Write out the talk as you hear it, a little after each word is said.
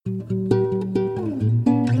This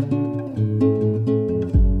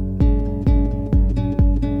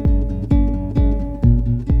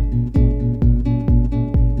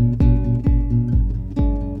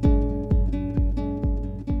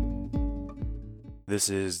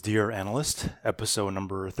is Dear Analyst, episode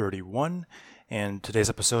number 31. And today's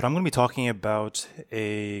episode, I'm going to be talking about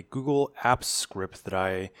a Google Apps script that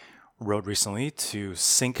I wrote recently to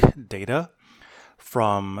sync data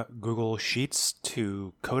from Google Sheets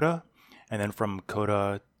to Coda, and then from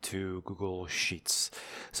Coda to Google Sheets.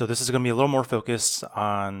 So this is going to be a little more focused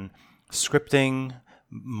on scripting,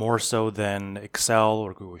 more so than Excel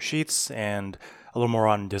or Google Sheets, and a little more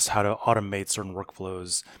on just how to automate certain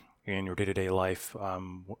workflows in your day-to-day life,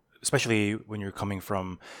 especially when you're coming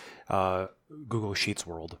from Google Sheets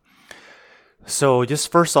world. So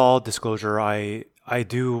just first all disclosure, I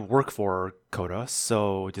do work for Coda,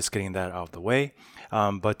 so just getting that out of the way.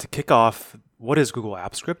 But to kick off, what is Google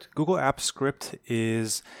Apps Script? Google Apps Script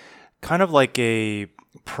is kind of like a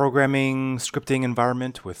programming scripting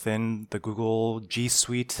environment within the Google G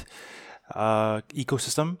Suite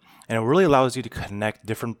ecosystem, and it really allows you to connect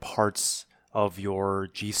different parts of your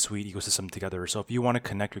G Suite ecosystem together. So if you want to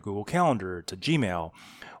connect your Google Calendar to Gmail,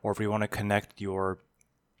 or if you want to connect your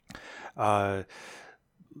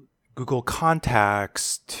Google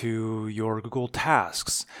Contacts to your Google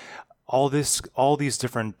Tasks, all these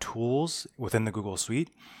different tools within the Google Suite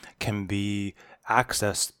can be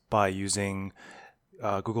accessed by using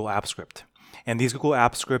Google Apps Script. And these Google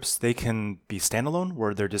Apps Scripts, they can be standalone,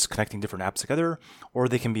 where they're just connecting different apps together, or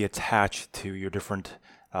they can be attached to your different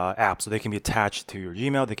apps. So they can be attached to your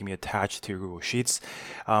Gmail, they can be attached to your Google Sheets.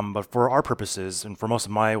 But for our purposes, and for most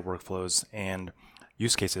of my workflows and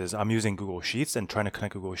use cases, I'm using Google Sheets and trying to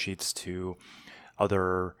connect Google Sheets to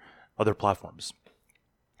other platforms.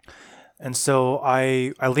 And so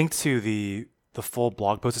I linked to the full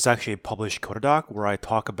blog post. It's actually a published Coda doc where I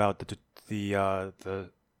talk about the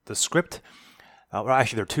script.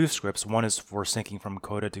 Actually, there are two scripts. One is for syncing from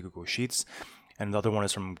Coda to Google Sheets, and the other one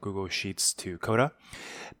is from Google Sheets to Coda.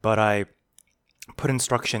 But I put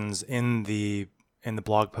instructions in the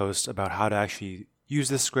blog post about how to actually use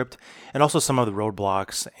this script, and also some of the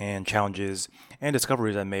roadblocks and challenges and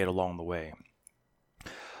discoveries I made along the way.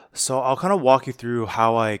 So I'll kind of walk you through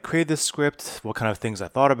how I created this script, what kind of things I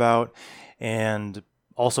thought about, and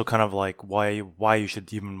also kind of like why you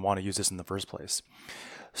should even want to use this in the first place.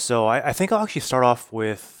 So I think I'll actually start off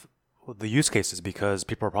with the use cases, because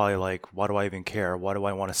people are probably like, why do I even care? Why do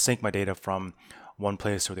I want to sync my data from one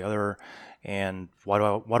place or the other? And why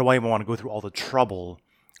do I even want to go through all the trouble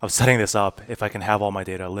of setting this up if I can have all my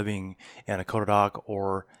data living in a Coda doc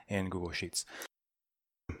or in Google Sheets?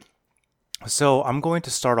 So I'm going to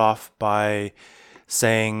start off by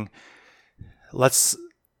saying, I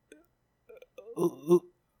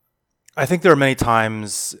think there are many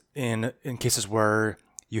times in cases where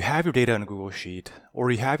you have your data in a Google Sheet or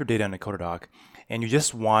you have your data in a Coda doc, and you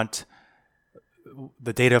just want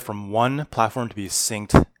the data from one platform to be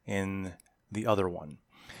synced in the other one.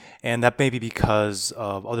 And that may be because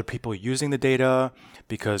of other people using the data,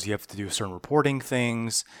 because you have to do certain reporting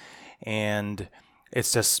things, and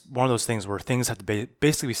it's just one of those things where things have to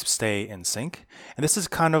basically stay in sync. And this is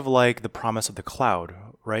kind of like the promise of the cloud,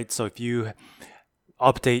 right? So if you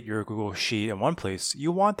update your Google Sheet in one place,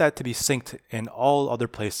 you want that to be synced in all other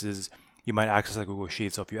places you might access the Google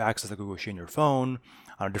Sheet. So if you access the Google Sheet on your phone,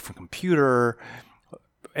 on a different computer,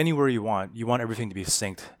 anywhere you want everything to be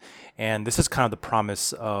synced. And this is kind of the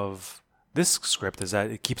promise of this script, is that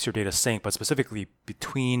it keeps your data synced, but specifically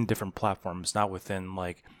between different platforms, not within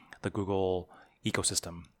like the Google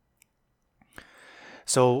ecosystem.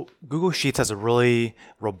 So Google Sheets has a really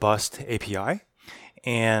robust API,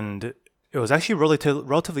 and it was actually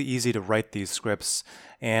relatively easy to write these scripts.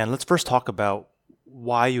 And let's first talk about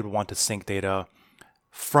why you'd want to sync data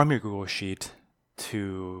from your Google Sheet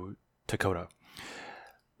to Coda.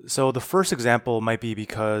 So the first example might be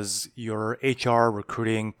because your HR,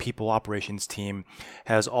 recruiting, people operations team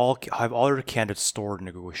have all your candidates stored in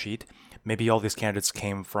a Google Sheet. Maybe all these candidates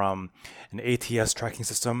came from an ATS tracking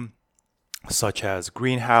system, such as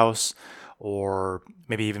Greenhouse, or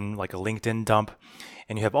maybe even like a LinkedIn dump.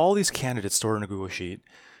 And you have all these candidates stored in a Google Sheet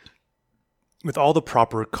with all the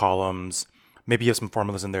proper columns. Maybe you have some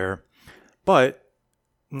formulas in there. But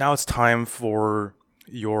now it's time for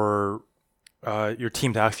your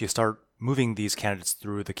team to actually start moving these candidates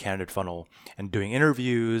through the candidate funnel and doing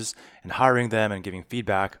interviews and hiring them and giving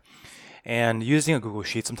feedback. And using a Google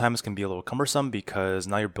Sheet sometimes can be a little cumbersome, because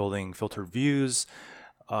now you're building filtered views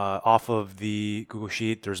off of the Google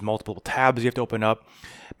Sheet. There's multiple tabs you have to open up.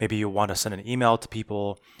 Maybe you want to send an email to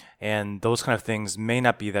people, and those kind of things may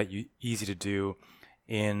not be that easy to do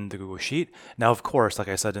in the Google Sheet. Now, of course, like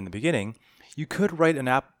I said in the beginning, you could write an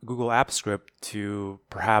Google App script to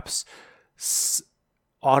perhaps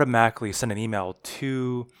automatically send an email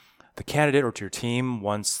to the candidate or to your team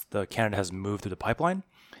once the candidate has moved through the pipeline.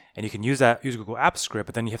 And you can use Google Apps script,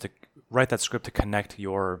 but then you have to write that script to connect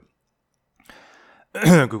your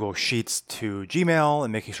Google Sheets to Gmail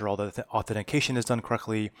and making sure all the authentication is done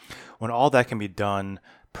correctly, when all that can be done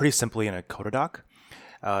pretty simply in a Coda doc.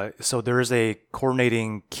 So there is a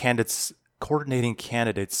coordinating candidates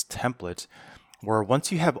template where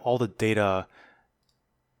once you have all the data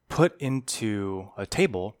put into a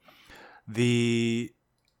table, the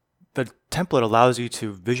template allows you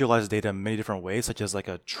to visualize data in many different ways, such as like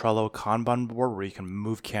a Trello Kanban board where you can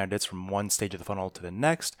move candidates from one stage of the funnel to the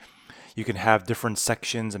next. You can have different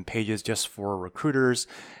sections and pages just for recruiters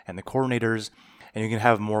and the coordinators, and you can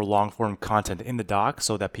have more long-form content in the doc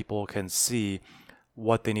so that people can see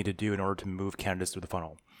what they need to do in order to move candidates through the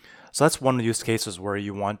funnel. So that's one of the use cases where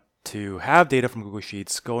you want to have data from Google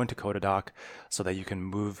Sheets go into Coda Doc so that you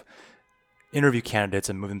can interview candidates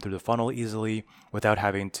and move them through the funnel easily without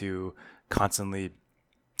having to constantly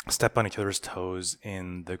step on each other's toes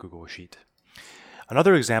in the Google Sheet.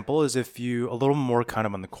 Another example is a little more kind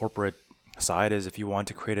of on the corporate side, is if you want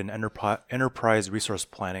to create an enterprise resource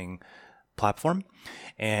planning platform.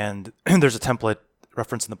 And there's a template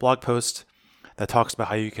referenced in the blog post that talks about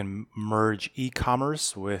how you can merge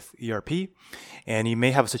e-commerce with ERP. And you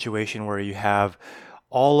may have a situation where you have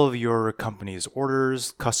all of your company's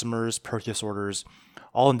orders, customers, purchase orders,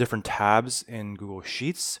 all in different tabs in Google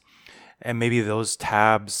Sheets. And maybe those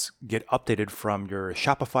tabs get updated from your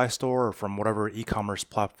Shopify store or from whatever e-commerce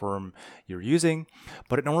platform you're using.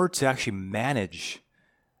 But in order to actually manage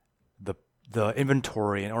the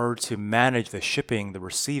inventory, in order to manage the shipping, the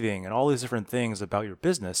receiving, and all these different things about your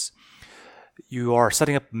business, you are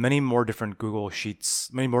setting up many more different Google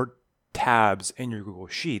Sheets, many more tabs in your Google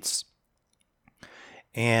Sheets.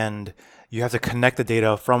 And you have to connect the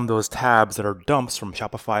data from those tabs that are dumps from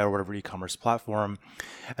Shopify or whatever e-commerce platform,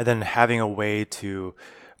 and then having a way to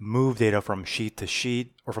move data from sheet to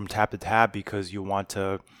sheet or from tab to tab because you want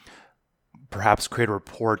to perhaps create a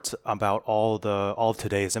report about all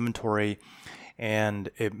today's inventory, and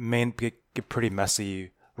it may get pretty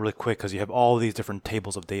messy really quick because you have all these different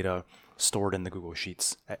tables of data stored in the Google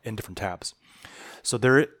Sheets in different tabs. So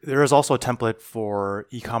there is also a template for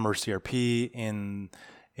e-commerce ERP in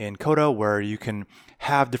Coda where you can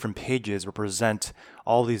have different pages represent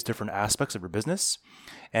all these different aspects of your business,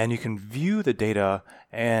 and you can view the data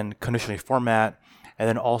and conditionally format and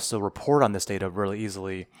then also report on this data really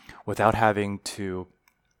easily without having to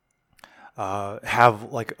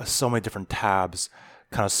have like so many different tabs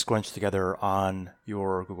kind of scrunched together on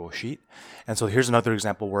your Google Sheet. And so here's another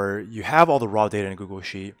example where you have all the raw data in a Google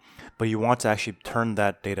Sheet, but you want to actually turn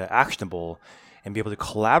that data actionable and be able to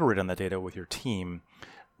collaborate on that data with your team,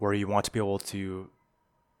 where you want to be able to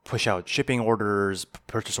push out shipping orders,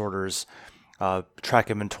 purchase orders, track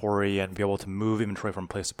inventory, and be able to move inventory from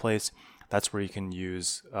place to place. That's where you can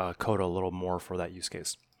use Coda a little more for that use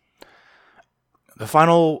case. The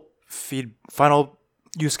final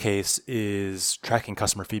use case is tracking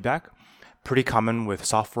customer feedback. Pretty common with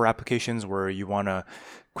software applications where you want to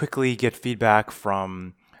quickly get feedback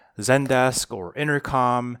from Zendesk or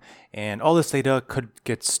Intercom, and all this data could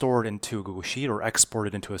get stored into a Google Sheet or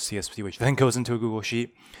exported into a CSV, which then goes into a Google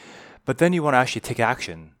Sheet. But then you want to actually take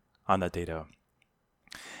action on that data.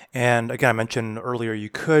 And again, I mentioned earlier, you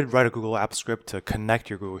could write a Google Apps script to connect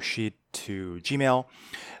your Google Sheet to Gmail,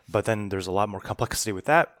 but then there's a lot more complexity with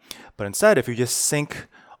that. But instead, if you just sync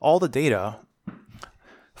all the data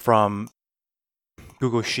from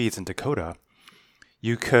Google Sheets into Coda,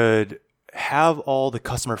 you could have all the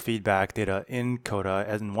customer feedback data in Coda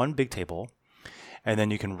as in one big table, and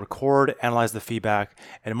then you can record, analyze the feedback,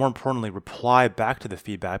 and more importantly, reply back to the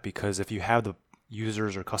feedback, because if you have the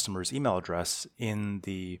user's or customer's email address in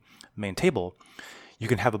the main table, you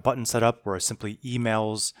can have a button set up where it simply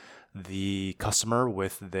emails the customer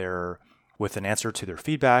with an answer to their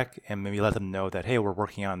feedback, and maybe let them know that, hey, we're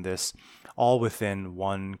working on this all within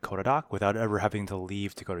one Coda doc without ever having to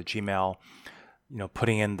leave to go to Gmail,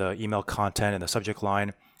 putting in the email content and the subject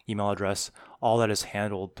line, email address. All that is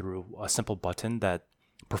handled through a simple button that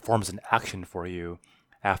performs an action for you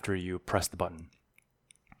after you press the button.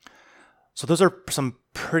 So those are some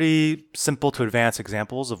pretty simple to advanced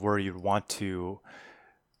examples of where you'd want to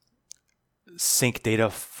sync data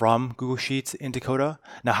from Google Sheets into Coda.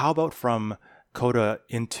 Now, how about from Coda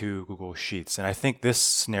into Google Sheets. And I think this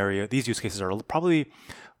scenario, these use cases are probably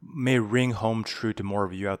may ring home true to more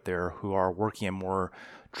of you out there who are working in more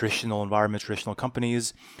traditional environments, traditional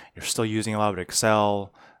companies. You're still using a lot of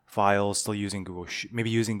Excel files, still using maybe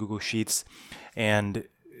using Google Sheets. And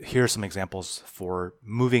here are some examples for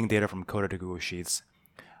moving data from Coda to Google Sheets,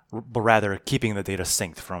 but rather keeping the data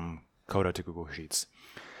synced from Coda to Google Sheets.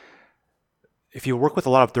 If you work with a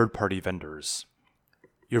lot of third-party vendors,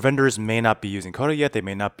 your vendors may not be using Coda yet, they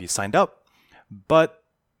may not be signed up, but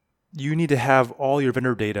you need to have all your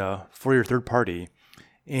vendor data for your third party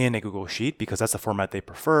in a Google Sheet because that's the format they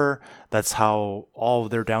prefer. That's how all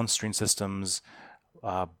of their downstream systems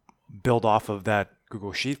build off of that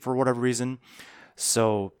Google Sheet for whatever reason.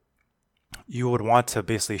 So you would want to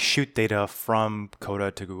basically shoot data from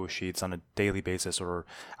Coda to Google Sheets on a daily basis or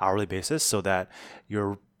hourly basis so that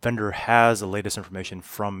your vendor has the latest information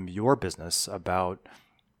from your business about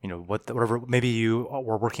whatever, maybe you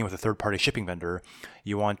were working with a third-party shipping vendor,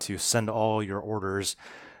 you want to send all your orders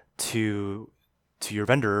to your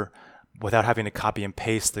vendor without having to copy and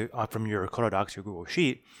paste from your Coda doc to your Google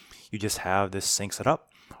Sheet. You just have this sync set up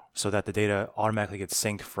so that the data automatically gets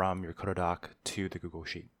synced from your Coda doc to the Google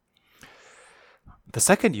Sheet. The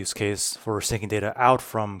second use case for syncing data out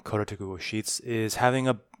from Coda to Google Sheets is having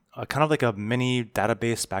a kind of like a mini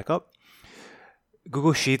database backup.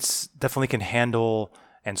 Google Sheets definitely can handle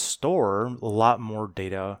and store a lot more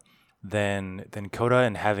data than Coda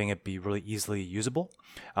and having it be really easily usable.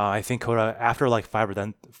 I think Coda, after like 5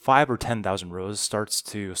 or 10,000 rows, starts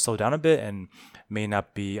to slow down a bit and may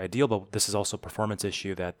not be ideal, but this is also a performance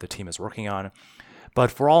issue that the team is working on.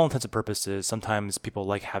 But for all intents and purposes, sometimes people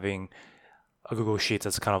like having a Google Sheets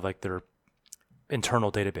as kind of like their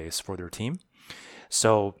internal database for their team.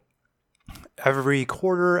 So every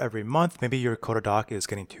quarter, every month, maybe your Coda doc is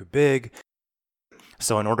getting too big.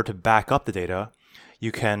 So in order to back up the data,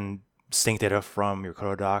 you can sync data from your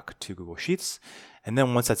Coda doc to Google Sheets. And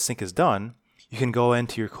then once that sync is done, you can go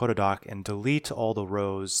into your Coda doc and delete all the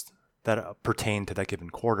rows that pertain to that given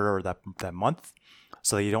quarter or that month,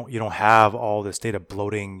 so that you don't have all this data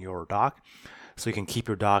bloating your doc. So you can keep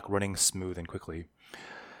your doc running smooth and quickly.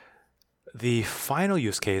 The final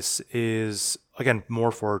use case is, again,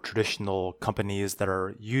 more for traditional companies that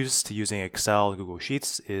are used to using Excel, Google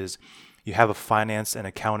Sheets, is you have a finance and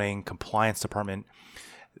accounting compliance department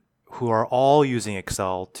who are all using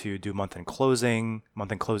Excel to do month-end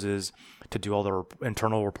closes, to do all their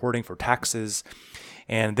internal reporting for taxes.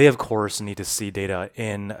 And they, of course, need to see data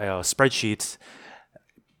in a spreadsheet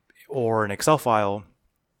or an Excel file,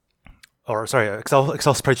 Excel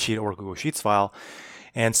spreadsheet or Google Sheets file.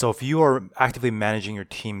 And so if you are actively managing your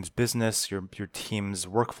team's business, your team's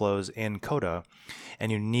workflows in Coda,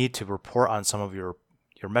 and you need to report on some of your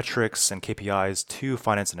metrics and KPIs to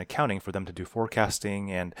finance and accounting for them to do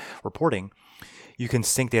forecasting and reporting, you can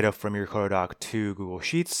sync data from your Coda doc to Google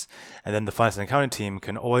Sheets, and then the finance and accounting team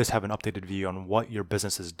can always have an updated view on what your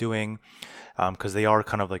business is doing, because they are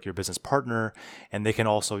kind of like your business partner, and they can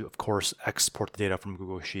also, of course, export the data from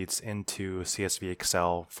Google Sheets into CSV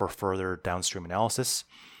Excel for further downstream analysis.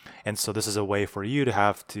 And so this is a way for you to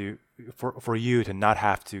not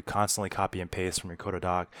have to constantly copy and paste from your Coda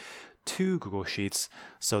doc to Google Sheets,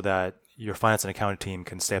 so that your finance and accounting team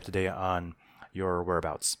can stay up to date on your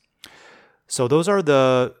whereabouts. So those are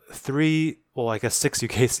the 6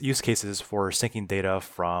 use cases for syncing data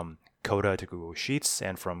from Coda to Google Sheets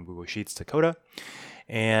and from Google Sheets to Coda.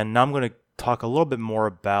 And now I'm going to talk a little bit more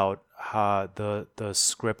about the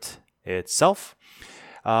script itself.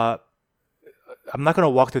 I'm not going to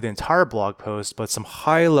walk through the entire blog post, but some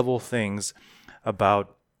high-level things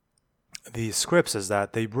about these scripts is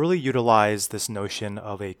that they really utilize this notion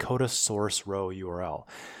of a Coda source row URL.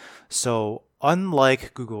 So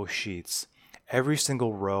unlike Google Sheets, every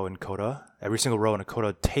single row in a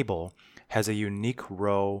Coda table has a unique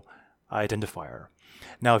row identifier.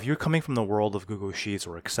 Now, if you're coming from the world of Google Sheets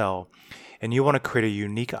or Excel, and you want to create a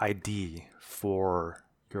unique ID for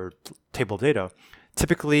your table of data,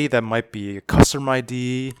 typically that might be a customer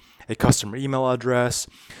ID, a customer email address,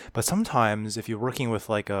 but sometimes if you're working with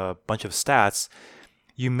like a bunch of stats,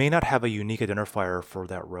 you may not have a unique identifier for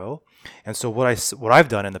that row. And so what I've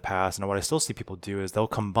done in the past, and what I still see people do, is they'll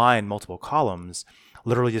combine multiple columns,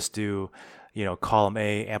 literally just do, column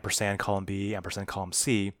A, ampersand, column B, ampersand, column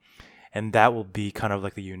C, and that will be kind of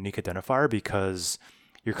like the unique identifier, because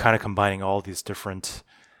you're kind of combining all these different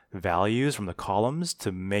values from the columns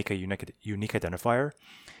to make a unique identifier.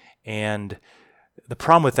 And the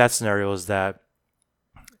problem with that scenario is that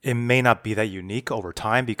it may not be that unique over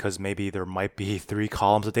time, because maybe there might be 3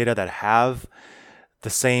 columns of data that have the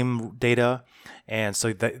same data, and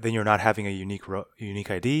so then you're not having a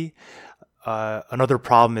unique ID. Another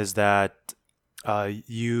problem is that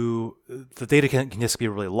the data can just be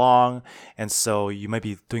really long, and so you might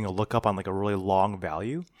be doing a lookup on like a really long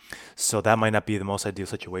value. So that might not be the most ideal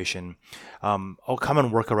situation. A common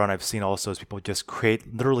workaround I've seen also is people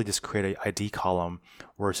literally just create an ID column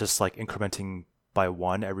where it's just like incrementing by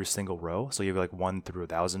one every single row. So you have like 1 through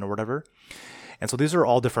 1,000 or whatever. And so these are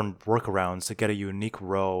all different workarounds to get a unique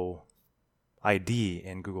row ID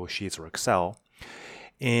in Google Sheets or Excel.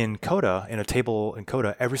 In Coda, in a table in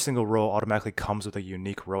Coda, every single row automatically comes with a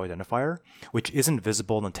unique row identifier, which isn't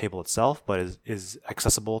visible in the table itself, but is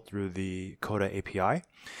accessible through the Coda API.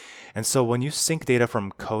 And so when you sync data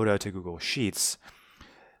from Coda to Google Sheets,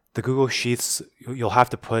 the Google Sheets, you'll have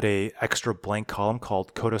to put a extra blank column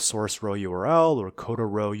called Coda source row URL or Coda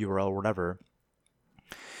row URL or whatever.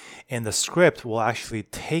 And the script will actually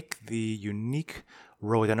take the unique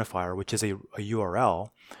row identifier, which is a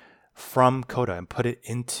URL, from Coda and put it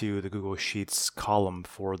into the Google Sheets column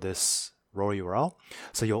for this row URL.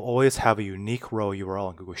 So you'll always have a unique row URL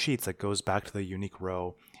in Google Sheets that goes back to the unique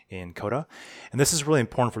row in Coda. And this is really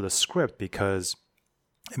important for the script because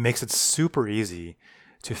it makes it super easy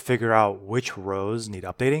to figure out which rows need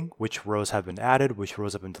updating, which rows have been added, which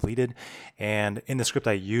rows have been deleted. And in the script,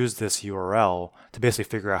 I use this URL to basically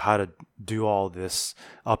figure out how to do all this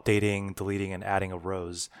updating, deleting, and adding of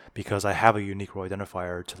rows because I have a unique row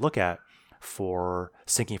identifier to look at for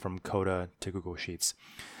syncing from Coda to Google Sheets.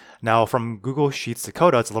 Now, from Google Sheets to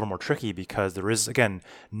Coda, it's a little more tricky because there is, again,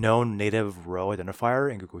 no native row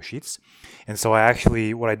identifier in Google Sheets. And so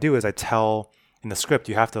what I do is I tell in the script,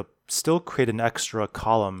 you have to still create an extra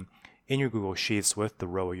column in your Google Sheets with the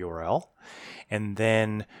row URL. And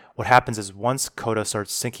then what happens is once Coda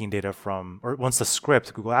starts syncing data once the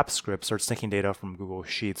script, Google Apps script, starts syncing data from Google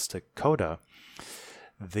Sheets to Coda,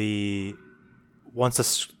 once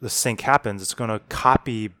the sync happens, it's going to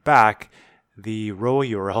copy back the row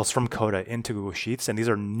URLs from Coda into Google Sheets. And these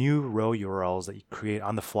are new row URLs that you create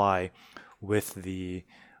on the fly with the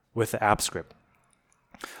app script.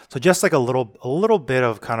 So just like a little bit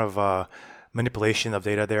of kind of manipulation of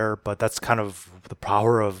data there, but that's kind of the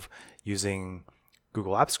power of using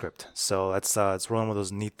Google Apps Script. So it's one of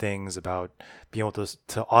those neat things about being able to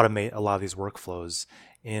automate a lot of these workflows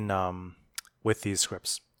with these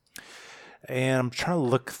scripts. And I'm trying to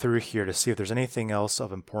look through here to see if there's anything else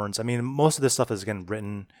of importance. I mean, most of this stuff is again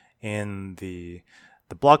written in the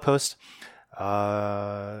blog post.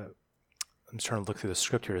 I'm just trying to look through the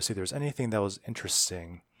script here to see if there's anything that was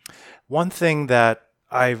interesting. One little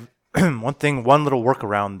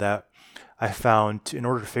workaround that I found in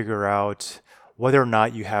order to figure out whether or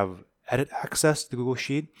not you have edit access to Google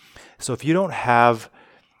Sheet. So if you don't have,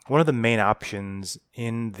 one of the main options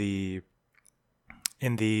in the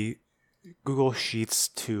Google Sheets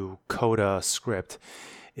to Coda script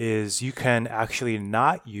is you can actually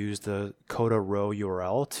not use the Coda row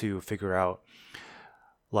URL to figure out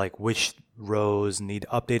like which rows need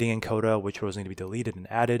updating in Coda, which rows need to be deleted and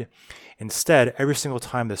added. Instead, every single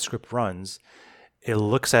time the script runs, it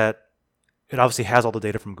obviously has all the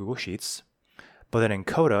data from Google Sheets, but then in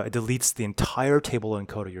Coda, it deletes the entire table in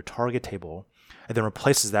Coda, your target table, and then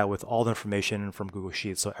replaces that with all the information from Google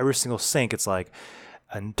Sheets. So every single sync, it's like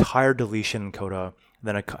an entire deletion in Coda,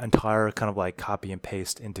 then an entire kind of like copy and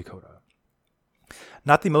paste into Coda.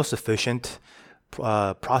 Not the most efficient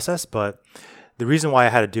process, but the reason why I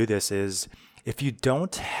had to do this is if you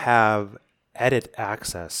don't have edit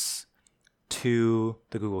access to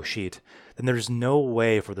the Google Sheet, then there's no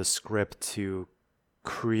way for the script to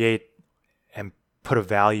create and put a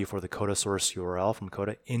value for the Coda source URL from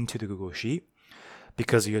Coda into the Google Sheet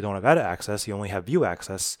because you don't have edit access, you only have view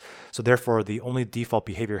access. So therefore, the only default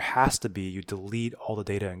behavior has to be you delete all the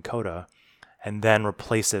data in Coda and then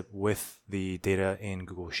replace it with the data in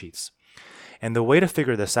Google Sheets. And the way to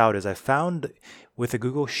figure this out is I found with the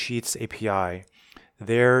Google Sheets API,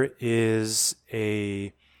 there is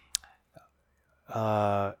a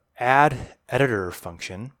add editor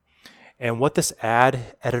function. And what this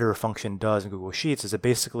add editor function does in Google Sheets is it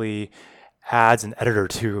basically adds an editor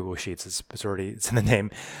to Google Sheets. It's in the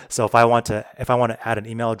name. So if I want to add an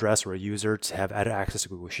email address or a user to have edit access to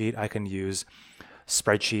Google Sheet, I can use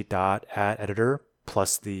spreadsheet.addEditor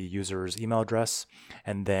plus the user's email address,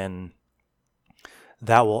 and then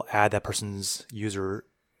that will add that person's user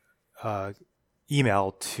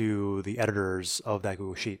email to the editors of that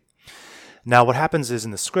Google Sheet. Now, what happens is in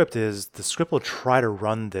the script will try to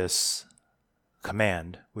run this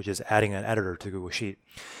command, which is adding an editor to Google Sheet.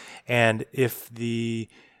 And if the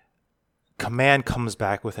command comes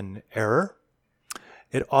back with an error,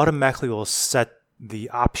 it automatically will set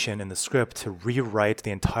the option in the script to rewrite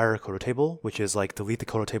the entire Coda table, which is like delete the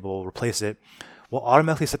Coda table, replace it, will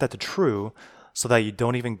automatically set that to true so that you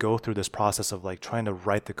don't even go through this process of like trying to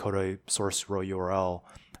write the Coda source row URL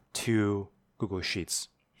to Google Sheets.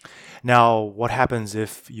 Now, what happens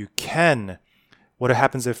if the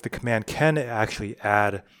command can actually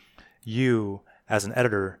add you as an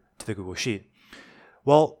editor to the Google Sheet?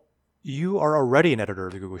 Well, you are already an editor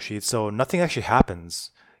of the Google Sheet, so nothing actually happens.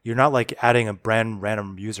 You're not like adding a brand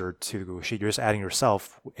random user to the Google Sheet. You're just adding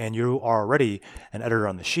yourself, and you are already an editor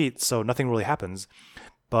on the sheet, so nothing really happens.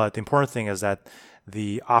 But the important thing is that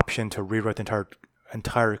the option to rewrite the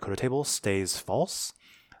entire Coda table stays false,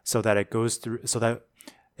 so that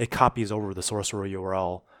it copies over the source row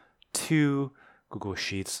URL to Google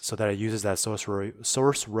Sheets, so that it uses that source row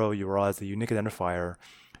URL as the unique identifier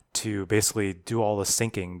to basically do all the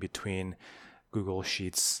syncing between Google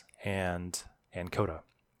Sheets and Coda.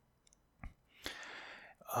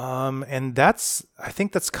 And I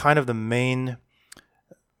think that's kind of the main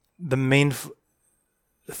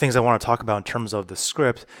things I want to talk about in terms of the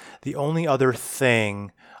script. The only other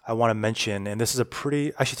thing I want to mention, and this is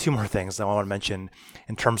actually two more things that I want to mention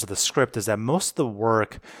in terms of the script, is that most of the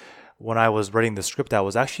work when I was writing the script out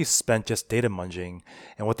was actually spent just data munging.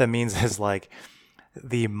 And what that means is like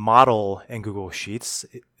the model in Google Sheets,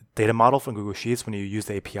 data model from Google Sheets when you use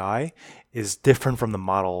the API is different from the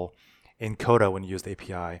model in Coda when you use the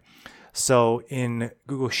API. So in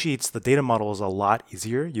Google Sheets, the data model is a lot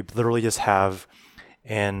easier. You literally just have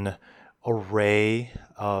an array.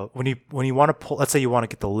 When you want to pull, let's say you want to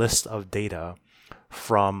get the list of data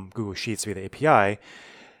from Google Sheets via the API,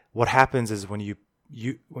 what happens is when you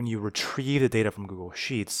retrieve the data from Google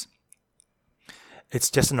Sheets,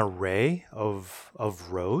 it's just an array of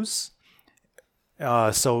rows.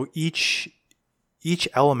 So each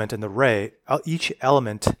element in the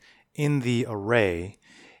array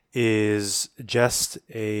is just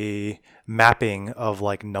a mapping of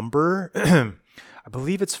like number. I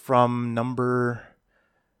believe it's from number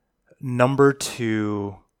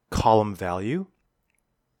to column value.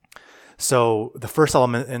 So the first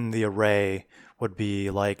element in the array would be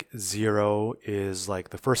like 0 is like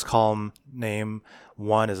the first column name,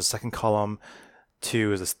 1 is the second column,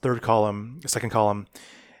 2 is the third column, second column,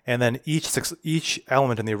 and then each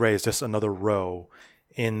element in the array is just another row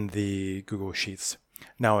in the Google Sheets.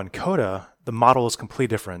 Now in Coda, the model is completely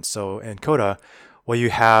different. So in Coda, what you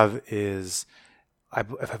have is,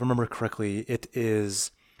 if I remember correctly,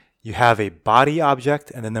 you have a body object,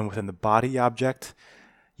 and then within the body object,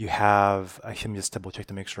 you have, I can just double check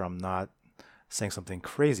to make sure I'm not saying something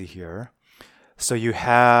crazy here. So you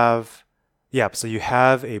have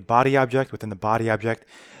a body object. Within the body object,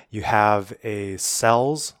 you have a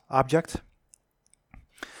cells object,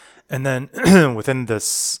 and then within the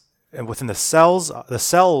cells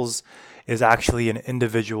is actually an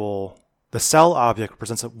individual. The cell object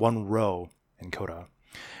represents one row in Coda,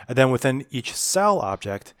 and then within each cell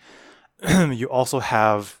object, you also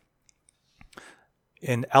have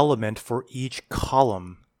an element for each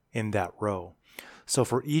column in that row. So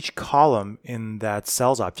for each column in that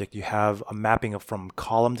cells object, you have a mapping from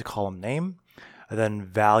column to column name, and then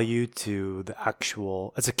value to the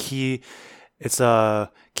actual. It's a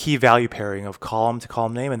key value pairing of column to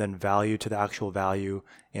column name, and then value to the actual value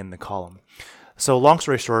in the column. So long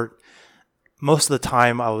story short, most of the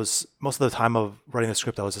time of writing the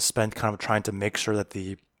script, I was just spent kind of trying to make sure that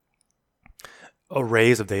the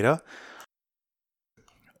arrays of data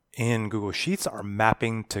in Google Sheets are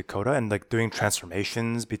mapping to Coda and like doing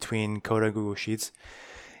transformations between Coda and Google Sheets.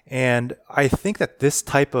 And I think that this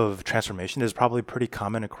type of transformation is probably pretty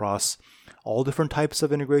common across all different types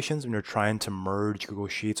of integrations when you're trying to merge Google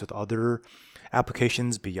Sheets with other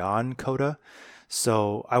applications beyond Coda.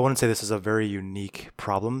 So I wouldn't say this is a very unique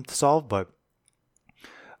problem to solve, but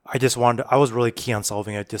I was really keen on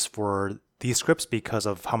solving it just for these scripts because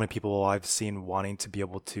of how many people I've seen wanting to be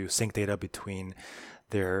able to sync data between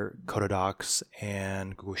their Coda docs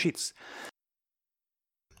and Google Sheets.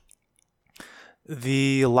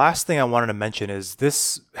 The last thing I wanted to mention is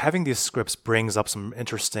having these scripts brings up some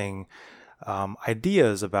interesting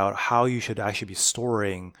ideas about how you should actually be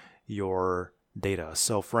storing your data.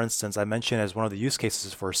 So for instance, I mentioned as one of the use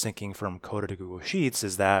cases for syncing from Coda to Google Sheets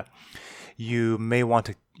is that you may want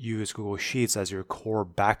to use Google Sheets as your core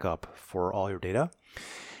backup for all your data.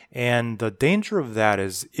 And the danger of that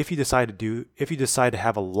is if you decide to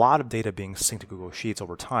have a lot of data being synced to Google Sheets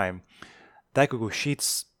over time, that Google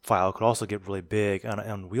Sheets file could also get really big and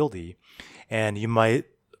unwieldy. And you might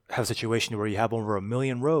have a situation where you have over 1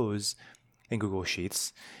 million rows in Google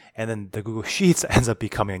Sheets, and then the Google Sheets ends up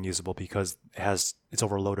becoming unusable because it's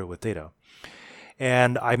overloaded with data.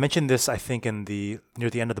 And I mentioned this, I think, near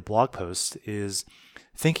the end of the blog post, is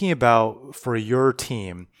thinking about for your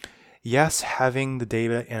team, yes, having the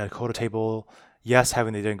data in a Coda table, yes,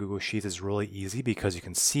 having the data in Google Sheets is really easy because you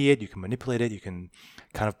can see it, you can manipulate it, you can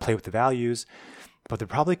kind of play with the values. But there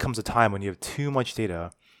probably comes a time when you have too much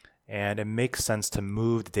data and it makes sense to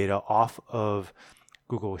move the data off of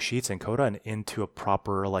Google Sheets and Coda and into a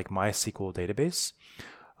proper like MySQL database.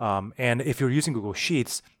 And if you're using Google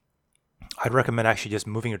Sheets, I'd recommend actually just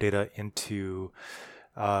moving your data into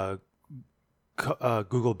uh,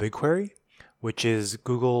 Google BigQuery, which is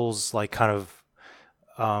Google's like kind of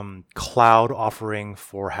cloud offering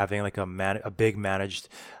for having like a big managed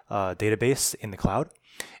database in the cloud.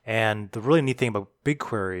 And the really neat thing about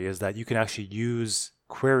BigQuery is that you can actually use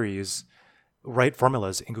queries, write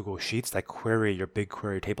formulas in Google Sheets that query your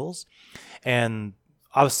BigQuery tables. And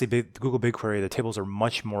obviously, Google BigQuery, the tables are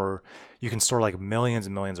much more, you can store like millions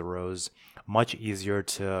and millions of rows, much easier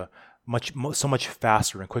to, so much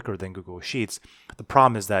faster and quicker than Google Sheets. The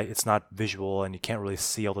problem is that it's not visual and you can't really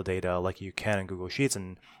see all the data like you can in Google Sheets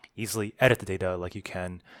and easily edit the data like you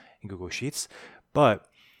can in Google Sheets. But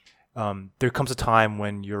there comes a time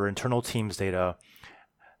when your internal team's data,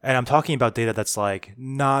 and I'm talking about data that's like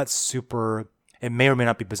not super, it may or may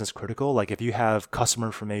not be business critical. Like if you have customer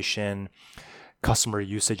information, customer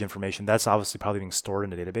usage information, that's obviously probably being stored in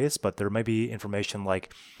the database, but there may be information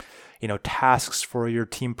like, tasks for your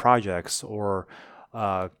team projects or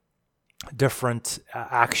different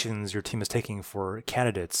actions your team is taking for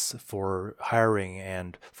candidates, for hiring,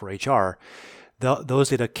 and for HR. That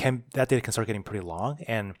data can start getting pretty long,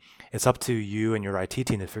 and it's up to you and your IT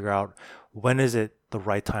team to figure out when is it the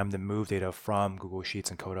right time to move data from Google Sheets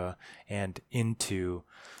and Coda and into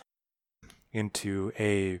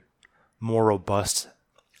a more robust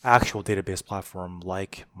actual database platform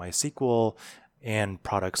like MySQL and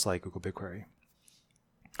products like Google BigQuery.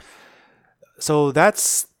 So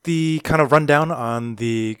that's the kind of rundown on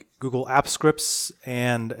the Google App scripts,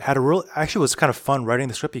 and actually was kind of fun writing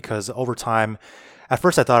the script because over time, at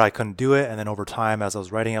first I thought I couldn't do it, and then over time as I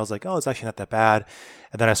was writing, I was like, oh, it's actually not that bad.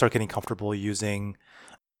 And then I started getting comfortable using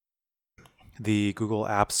the Google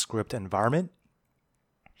Apps script environment.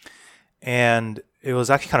 And it was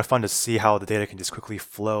actually kind of fun to see how the data can just quickly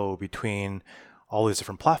flow between all these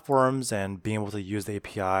different platforms, and being able to use the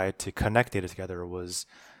API to connect data together was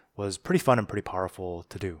pretty fun and pretty powerful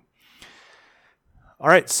to do. All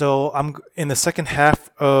right, so I'm in the second half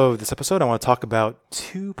of this episode. I want to talk about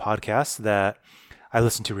two podcasts that I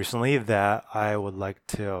listened to recently that I would like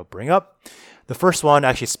to bring up. The first one,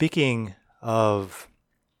 actually, speaking of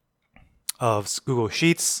Google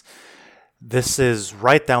Sheets, this is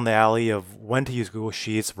right down the alley of when to use Google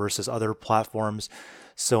Sheets versus other platforms.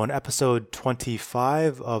 So in episode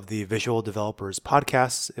 25 of the Visual Developers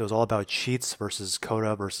podcast, it was all about Sheets versus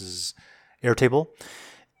Coda versus Airtable.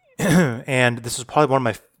 And this is probably one of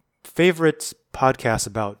my favorite podcasts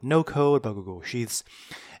about no code, about Google Sheets.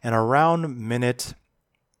 And around minute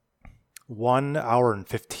 1 hour and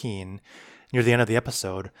 15, near the end of the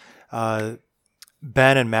episode, Ben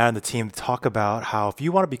and Matt and the team talk about how if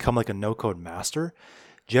you want to become like a no-code master,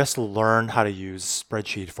 just learn how to use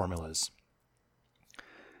spreadsheet formulas.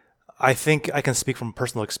 I think I can speak from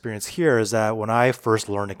personal experience here is that when I first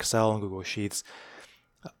learned Excel and Google Sheets,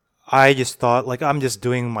 I just thought like I'm just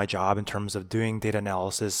doing my job in terms of doing data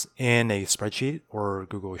analysis in a spreadsheet or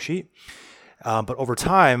Google Sheet. But over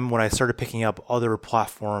time, when I started picking up other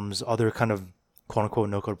platforms, other kind of quote unquote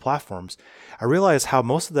no-code platforms, I realized how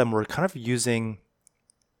most of them were kind of using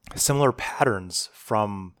similar patterns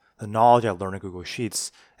from the knowledge I learned in Google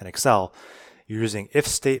Sheets and Excel. You're using if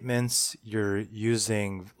statements, you're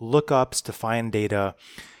using lookups to find data,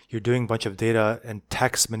 you're doing a bunch of data and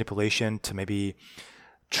text manipulation to maybe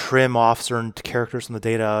trim off certain characters from the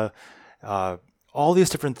data, all these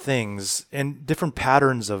different things and different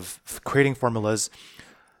patterns of creating formulas.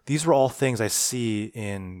 These were all things I see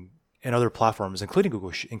in other platforms, including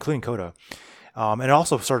including Coda. And it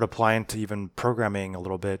also started applying to even programming a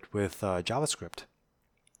little bit with JavaScript.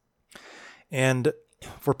 And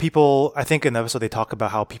for people, I think in the episode they talk about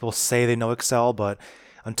how people say they know Excel, but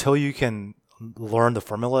until you can learn the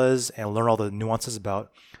formulas and learn all the nuances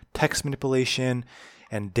about text manipulation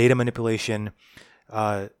and data manipulation,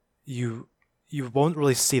 you won't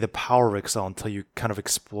really see the power of Excel until you kind of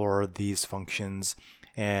explore these functions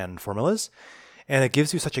and formulas. And it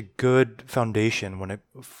gives you such a good foundation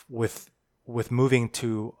with moving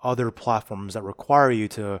to other platforms that require you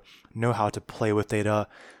to know how to play with data,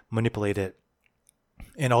 manipulate it,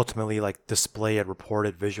 and ultimately like display it, report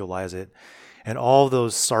it, visualize it. And all of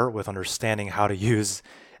those start with understanding how to use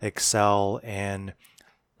Excel and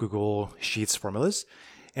Google Sheets formulas.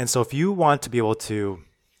 And so if you want to be able to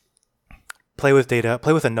play with data,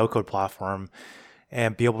 play with a no-code platform,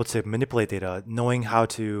 and be able to manipulate data, knowing how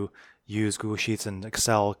to use Google Sheets and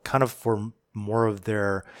Excel kind of for more of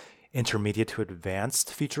their intermediate to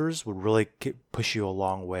advanced features would really push you a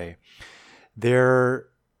long way. There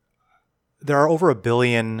are over 1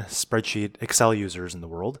 billion spreadsheet Excel users in the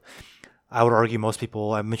world. I would argue most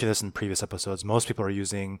people, I mentioned this in previous episodes, most people are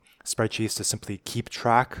using spreadsheets to simply keep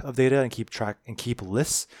track of data and keep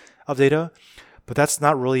lists of data. But that's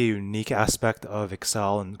not really a unique aspect of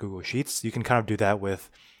Excel and Google Sheets. You can kind of do that with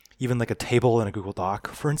even like a table in a Google Doc,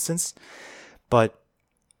 for instance. But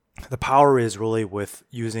the power is really with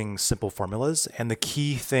using simple formulas. And the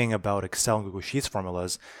key thing about Excel and Google Sheets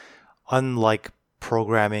formulas, unlike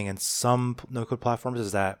programming and some no-code platforms,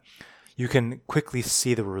 is that you can quickly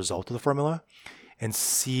see the result of the formula and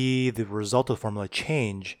see the result of the formula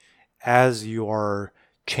change as you are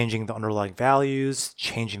changing the underlying values,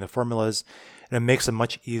 changing the formulas. And it makes it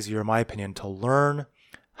much easier, in my opinion, to learn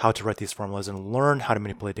how to write these formulas and learn how to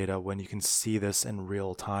manipulate data when you can see this in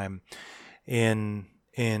real time in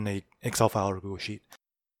an Excel file or Google Sheet.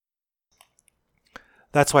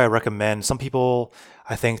 That's why I recommend some people,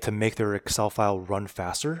 I think, to make their Excel file run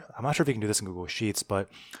faster. I'm not sure if you can do this in Google Sheets, but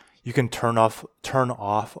you can turn off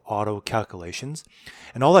auto calculations.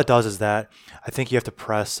 And all that does is that I think you have to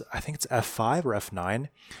press, I think it's F5 or F9.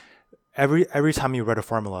 Every time you write a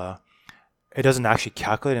formula, it doesn't actually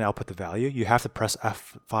calculate and output the value. You have to press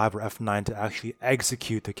F5 or F9 to actually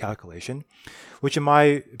execute the calculation, which in my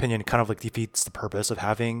opinion kind of like defeats the purpose of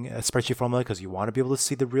having a spreadsheet formula because you want to be able to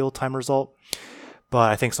see the real-time result.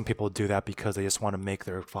 But I think some people do that because they just want to make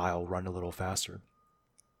their file run a little faster.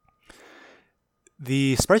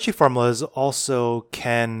 The spreadsheet formulas also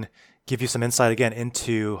can give you some insight again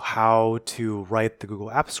into how to write the Google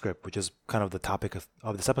Apps script, which is kind of the topic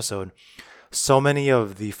of this episode. So many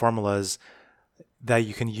of the formulas that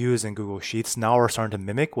you can use in Google Sheets now are starting to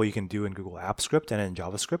mimic what you can do in Google Apps script and in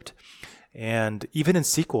JavaScript. And even in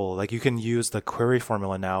SQL, like you can use the query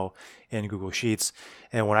formula now in Google Sheets.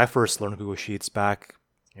 And when I first learned Google Sheets back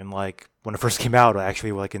in like when it first came out,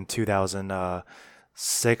 actually like in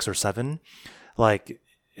 2006 or 7, like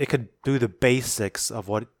it could do the basics of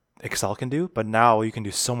what Excel can do, but now you can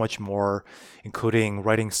do so much more, including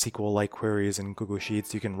writing SQL-like queries in Google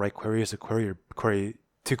Sheets. You can write queries to query your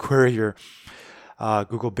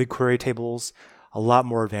Google BigQuery tables. A lot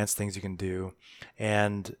more advanced things you can do,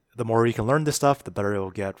 and the more you can learn this stuff, the better it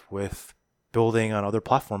will get with building on other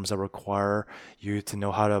platforms that require you to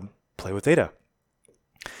know how to play with data.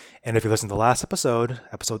 And if you listen to the last episode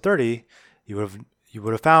 30, you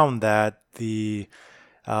would have found that the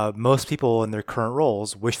most people in their current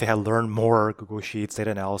roles wish they had learned more Google Sheets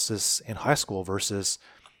data analysis in high school versus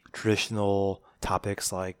traditional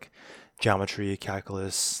topics like geometry,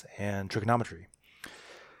 calculus, and trigonometry.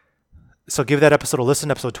 So give that episode a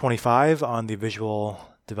listen, episode 25 on the Visual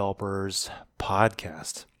Developers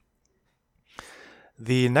Podcast.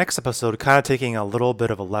 The next episode, kind of taking a little bit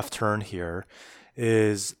of a left turn here,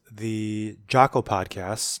 is the Jocko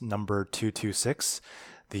podcast, number 226,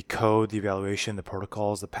 the code, the evaluation, the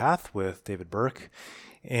protocols, the path with David Burke.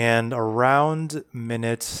 And around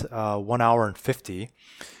minute 1 hour and 50,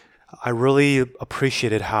 I really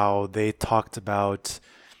appreciated how they talked about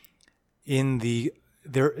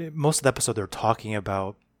most of the episode they're talking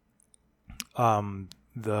about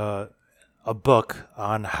a book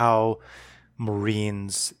on how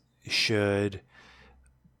Marines should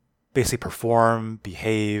basically perform,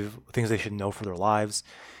 behave, things they should know for their lives.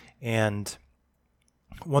 And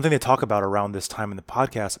one thing they talk about around this time in the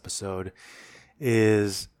podcast episode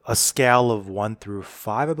is a scale of 1 through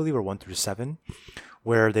 5, I believe, or 1 through 7,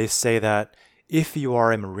 where they say that if you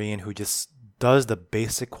are a Marine who just does the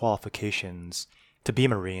basic qualifications to be a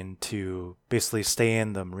Marine, to basically stay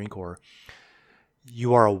in the Marine Corps,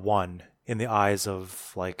 you are a 1 in the eyes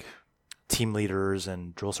of like team leaders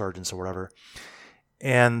and drill sergeants or whatever.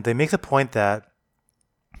 And they make the point that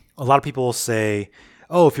a lot of people say,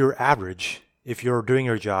 oh, if you're average, if you're doing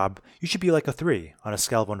your job, you should be like a 3 on a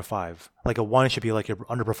scale of 1 to 5. Like a 1 should be like you're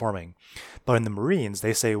underperforming. But in the Marines,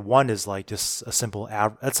 they say 1 is like just a simple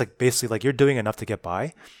average. That's like basically like you're doing enough to get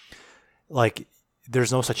by. Like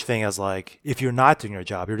there's no such thing as like, if you're not doing your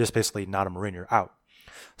job, you're just basically not a Marine, you're out.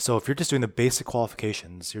 So if you're just doing the basic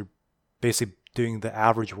qualifications, you're basically doing the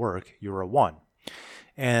average work, you're a 1.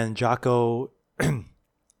 And Jocko and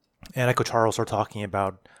Echo Charles are talking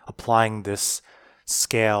about applying this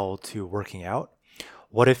scale to working out.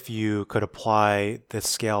 What if you could apply this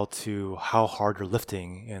scale to how hard you're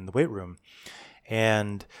lifting in the weight room?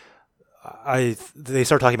 And they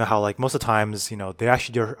start talking about how like most of the times, they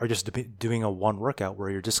actually are just doing a one workout where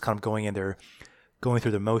you're just kind of going in there, going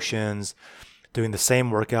through the motions, doing the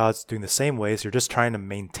same workouts, doing the same ways. You're just trying to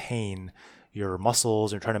maintain your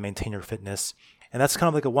muscles, you're trying to maintain your fitness. And that's kind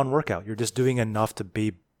of like a one workout. You're just doing enough to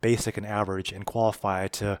be basic and average and qualify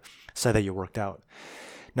to say that you worked out.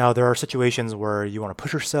 Now, there are situations where you want to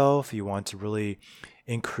push yourself, you want to really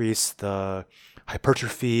increase the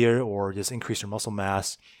hypertrophy or just increase your muscle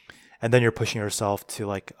mass. And then you're pushing yourself to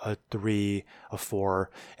like a 3, a 4.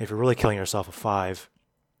 And if you're really killing yourself, a 5.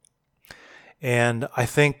 And I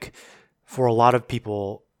think for a lot of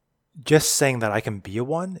people, just saying that I can be a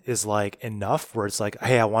 1 is like enough, where it's like,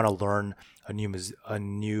 hey, I want to learn a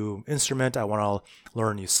new instrument. I want to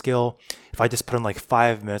learn a new skill. If I just put in like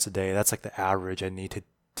 5 minutes a day, that's like the average I need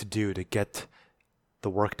to do to get the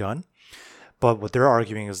work done. But what they're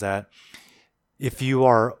arguing is that if you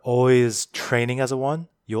are always training as a 1,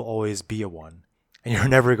 you'll always be a 1. And you're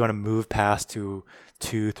never going to move past to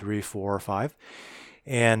 2, 3, 4, or 5.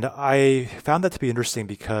 And I found that to be interesting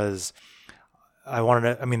because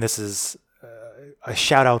this is a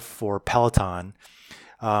shout out for Peloton.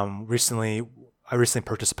 I recently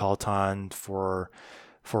purchased a Peloton for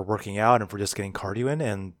working out and for just getting cardio in,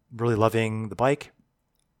 and really loving the bike.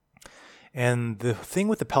 And the thing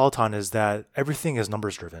with the Peloton is that everything is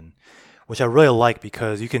numbers driven, which I really like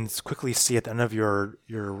because you can quickly see at the end of your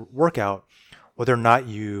workout whether or not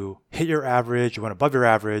you hit your average, you went above your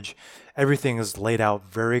average. Everything is laid out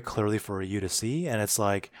very clearly for you to see, and it's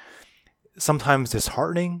like sometimes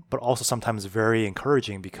disheartening, but also sometimes very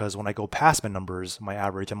encouraging, because when I go past my numbers, my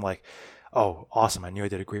average, I'm like, oh, awesome, I knew I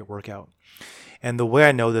did a great workout. And the way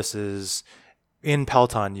I know this is in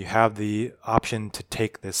Peloton, you have the option to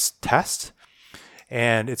take this test,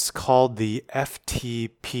 and it's called the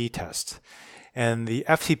FTP test. And the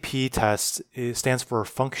FTP test stands for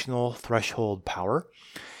Functional Threshold Power,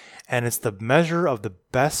 and it's the measure of the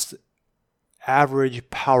best average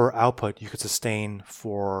power output you could sustain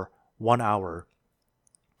for 1 hour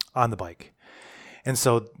on the bike. And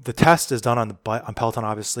so the test is done on Peloton,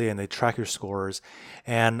 obviously, and they track your scores.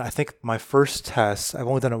 And I think my first test, I've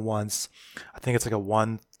only done it once. I think it's like a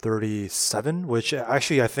 137, which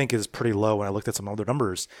actually I think is pretty low when I looked at some other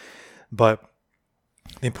numbers. But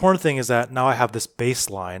the important thing is that now I have this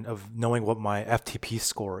baseline of knowing what my FTP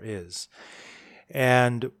score is.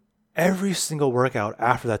 And every single workout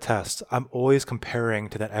after that test, I'm always comparing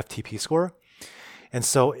to that FTP score. And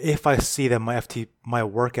so if I see that my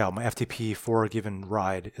FTP for a given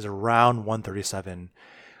ride is around 137,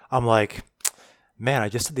 I'm like, man, I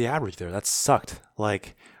just did the average there. That sucked.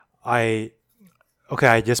 Like, I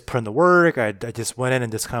just put in the work. I just went in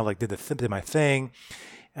and just kind of like did my thing.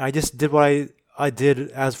 And I just did what I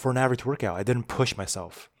did as for an average workout. I didn't push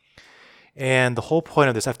myself. And the whole point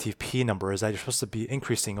of this FTP number is that you're supposed to be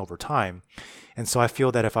increasing over time. And so I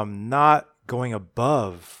feel that if I'm not going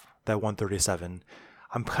above that 137,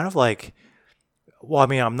 I'm kind of like, well, I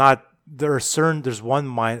mean, I'm not, there's one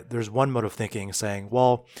mode of thinking saying,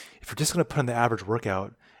 well, if you're just going to put in the average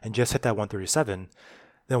workout and just hit that 137,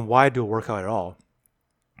 then why do a workout at all?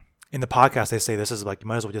 In the podcast, they say this is like, you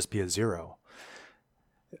might as well just be a 0.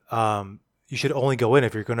 You should only go in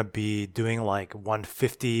if you're going to be doing like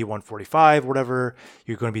 150, 145, whatever.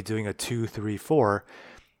 You're going to be doing a 2, 3, 4.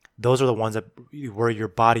 Those are the ones where your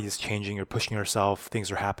body is changing, you're pushing yourself,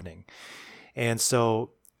 things are happening. And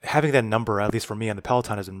so having that number, at least for me on the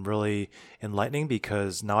Peloton, has been really enlightening,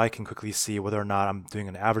 because now I can quickly see whether or not I'm doing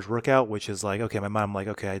an average workout, which is like, okay, in my mind, I'm like,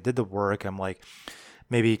 okay, I did the work. I'm like,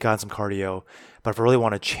 maybe got some cardio. But if I really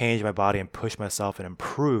want to change my body and push myself and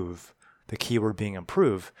improve, the keyword being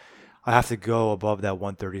improve, I have to go above that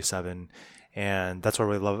 137. And that's what I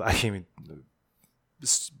really love. Actually,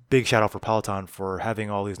 big shout out for Peloton for having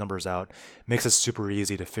all these numbers out. It makes it super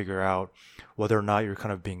easy to figure out whether or not you're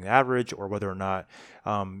kind of being average, or whether or not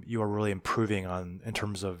you are really improving in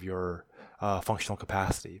terms of your functional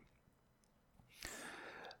capacity.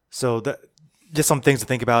 So just some things to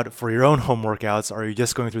think about for your own home workouts. Are you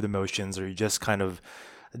just going through the motions? Are you just kind of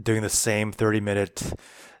doing the same 30-minute,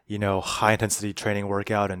 high intensity training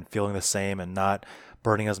workout and feeling the same and not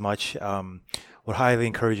burning as much? Would highly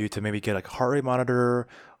encourage you to maybe get a heart rate monitor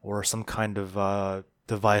or some kind of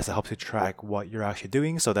device that helps you track what you're actually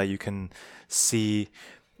doing, so that you can see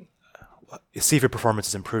if your performance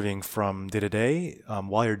is improving from day to day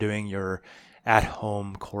while you're doing your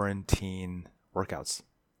at-home quarantine workouts.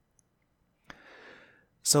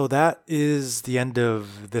 So that is the end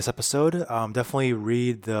of this episode. Definitely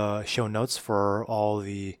read the show notes for all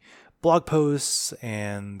the blog posts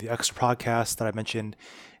and the extra podcasts that I mentioned,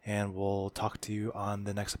 and we'll talk to you on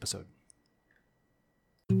the next episode.